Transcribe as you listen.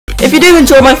If you do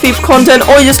enjoy my FIFA content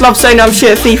or you just love saying I'm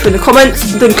shit at FIFA in the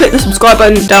comments, then click the subscribe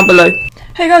button down below.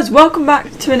 Hey guys, welcome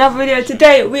back to another video.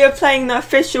 Today we are playing the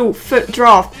official FUT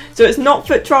draft. So it's not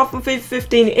FUT draft for FIFA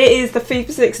 15, it is the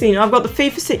FIFA 16. I've got the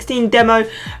FIFA 16 demo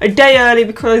a day early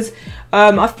because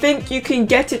I think you can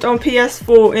get it on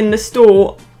PS4 in the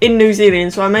store in New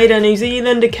Zealand. So I made a New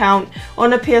Zealand account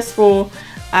on a PS4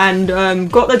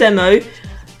 and got the demo.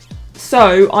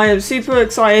 So I am super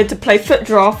excited to play FUT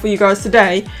draft for you guys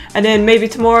today, and then maybe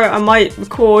tomorrow I might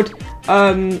record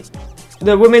the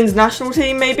women's national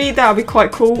team. Maybe that would be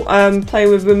quite cool. Play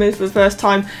with women for the first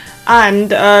time,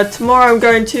 and tomorrow I'm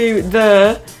going to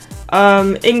the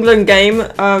England game,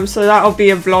 so that'll be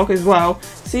a vlog as well.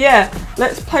 So yeah,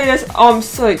 let's play this. Oh, I'm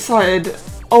so excited.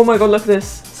 Oh my god, look at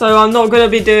this. So I'm not going to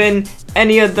be doing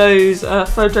any of those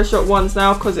Photoshop ones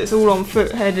now because it's all on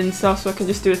Foothead and stuff, so I can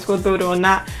just do a squad builder on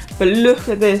that. But look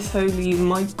at this, holy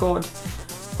my god.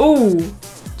 Oh,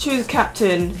 choose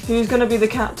captain. Who's going to be the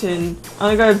captain?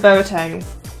 I'm going to go with Boateng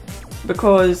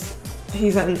because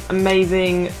he's an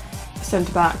amazing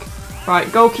centre back.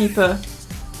 Right, goalkeeper.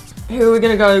 Who are we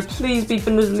going to go? Please be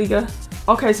Bundesliga.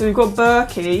 Okay, so we've got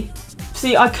Berkey.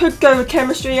 See, I could go with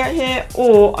chemistry out here,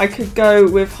 or I could go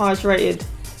with highest rated.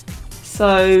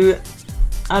 So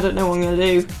I don't know what I'm going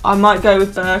to do. I might go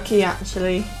with Berkey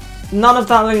actually. None of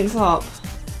that links up,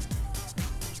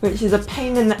 which is a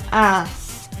pain in the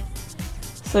ass.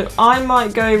 So I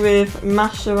might go with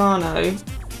Mascherano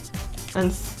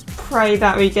and pray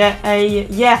that we get a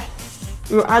yes.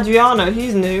 Ooh, Adriano,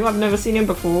 he's new. I've never seen him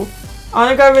before.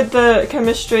 I'm going to go with the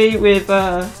chemistry with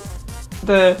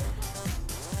the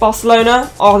Barcelona.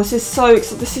 Oh, this is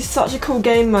such a cool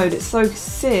game mode. It's so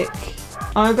sick.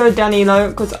 I'm going to go Danilo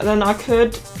because then I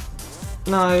could.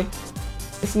 No,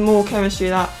 it's more chemistry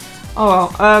that.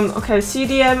 Oh well. Okay,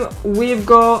 CDM, we've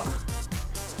got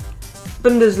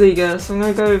Bundesliga, so I'm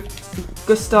going to go with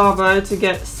Gustavo to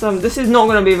get some. This is not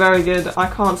going to be very good. I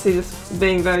can't see this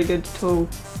being very good at all.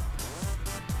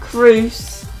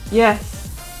 Cruz, yes.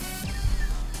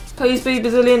 Please be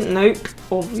Brazilian. Nope,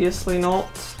 obviously not.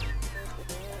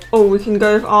 Oh, we can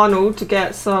go with Arnold to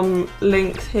get some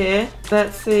links here.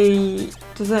 Let's see,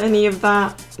 does there any of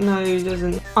that? No, it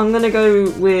doesn't. I'm going to go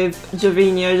with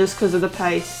Gervinho just because of the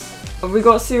pace. Have we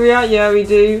got Syria? Yeah, we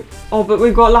do. Oh, but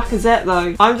we've got Lacazette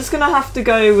though. I'm just going to have to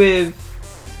go with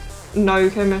no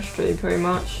chemistry pretty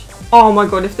much. Oh my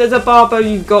god, if there's a Barbo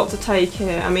you've got to take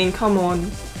here. I mean, come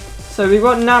on. So we've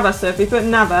got Navas, so if we put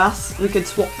Navas, we could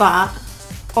swap that.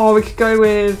 Or we could go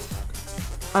with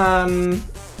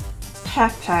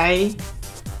Pepe,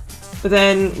 but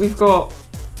then we've got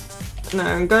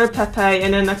go Pepe,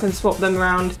 and then I can swap them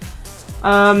around.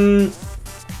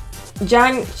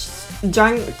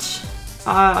 Jank,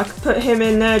 I could put him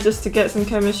in there just to get some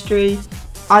chemistry.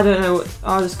 I don't know what.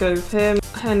 I'll just go with him.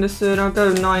 Henderson, I'll go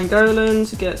with Nainggolan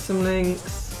to get some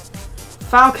links.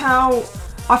 Falcao,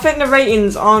 I think the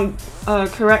ratings aren't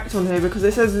correct on here because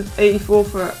it says it's 84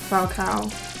 for Falcao.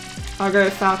 I'll go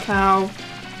with Falcao.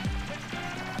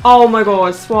 Oh my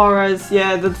god, Suarez,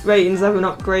 yeah, the ratings haven't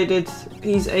upgraded.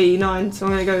 He's 89, so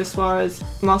I'm going to go with Suarez.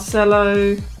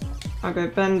 Marcelo, I'll go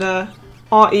Bender.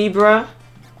 Ibra,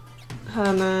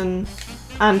 Herman,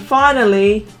 and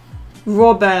finally,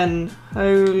 Robben.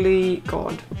 Holy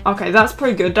god. Okay, that's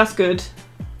pretty good, that's good.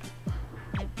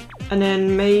 And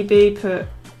then maybe put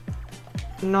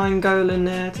Nainggolan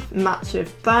there to match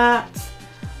with that.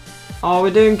 Oh, we're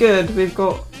doing good. We've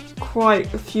got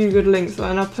quite a few good links,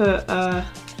 and I'll put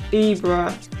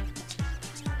Ibra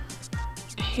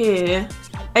here.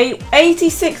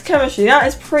 86 chemistry, that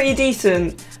is pretty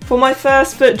decent. For my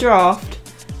first FUT draft,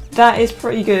 that is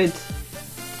pretty good.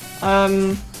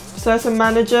 So as a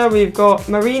manager, we've got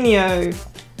Mourinho.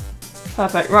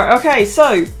 Perfect, right, okay,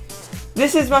 so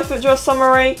this is my FUT draft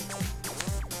summary.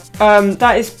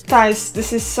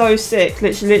 This is so sick,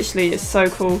 literally, it's so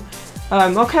cool.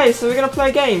 Okay, so we're gonna play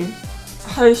a game.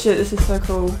 Holy shit, this is so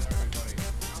cool.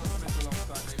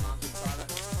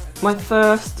 My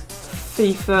first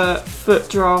FIFA FUT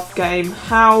draft game.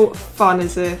 How fun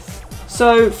is this?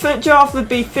 So FUT draft would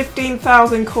be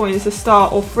 15,000 coins to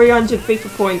start, or 300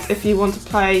 FIFA points if you want to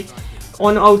play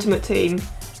on Ultimate Team.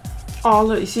 Oh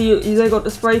look, you see they got the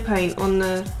spray paint on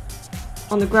the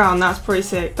ground. That's pretty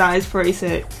sick. That is pretty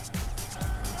sick.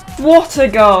 What a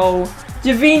goal!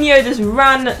 Gervinho just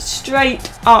ran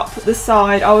straight up the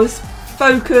side. I was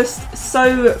focused,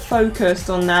 so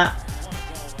focused on that.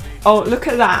 Oh, look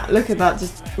at that,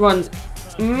 just run.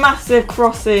 Massive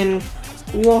crossing.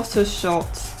 What a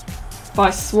shot by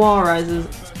Suarez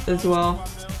as well.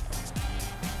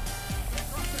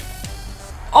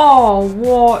 Oh,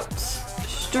 what?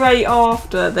 Straight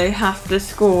after they have to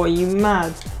score, are you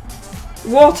mad?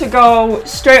 What a goal.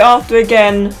 Straight after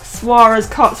again, Suarez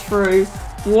cuts through.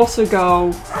 What a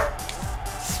goal.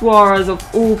 Suarez of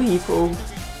all people.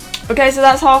 Okay, so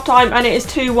that's half time and it is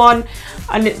 2-1,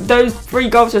 and those 3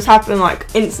 goals just happened like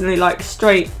instantly, like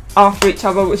straight after each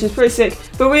other, which is pretty sick.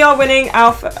 But we are winning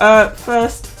our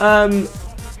first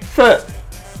foot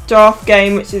draft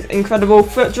game, which is incredible.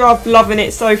 Foot draft, loving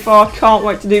it so far. Can't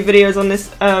wait to do videos on this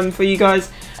for you guys.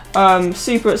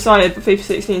 Super excited for FIFA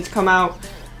 16 to come out,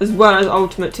 as well as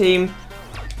Ultimate Team.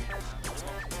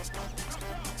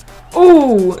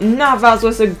 Oh, Navas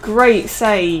was a great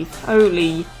save.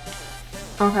 Holy.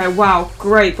 Okay, wow.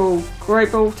 Great ball.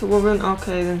 Great ball to Robin.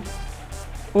 Okay, then.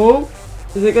 Oh,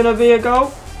 is it going to be a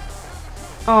goal?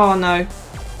 Oh, no.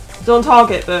 It's on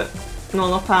target, but not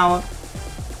enough power.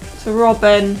 To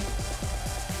Robin.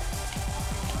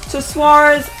 To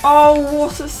Suarez. Oh,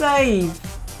 what a save.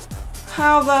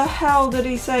 How the hell did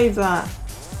he save that?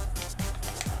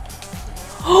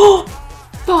 Oh,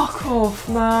 fuck off,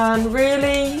 man.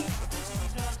 Really?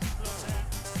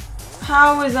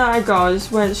 How is that a goal?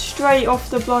 Just went straight off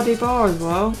the bloody bar as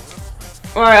well.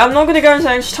 Alright, I'm not going to go into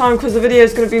extra time because the video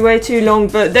is going to be way too long,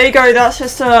 but there you go. That's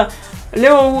just a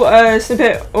little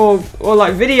snippet or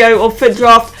like video of Foot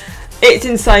Draft. It's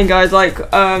insane, guys. Like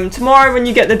tomorrow when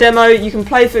you get the demo, you can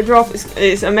play Foot Draft.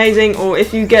 It's amazing. Or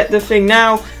if you get the thing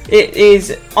now, it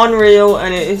is unreal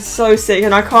and it is so sick.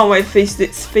 And I can't wait for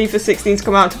FIFA 16 to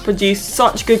come out to produce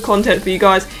such good content for you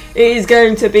guys. It is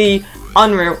going to be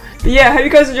unreal. But yeah, hope you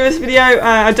guys enjoy this video.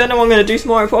 I don't know what I'm going to do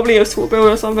tomorrow, probably a swap build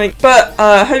or something. But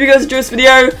hope you guys enjoy this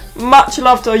video. Much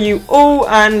love to you all,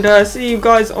 and see you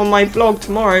guys on my vlog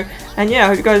tomorrow. And yeah, I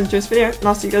hope you guys enjoy this video, and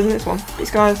I'll see you guys in the next one. Peace,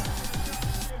 guys.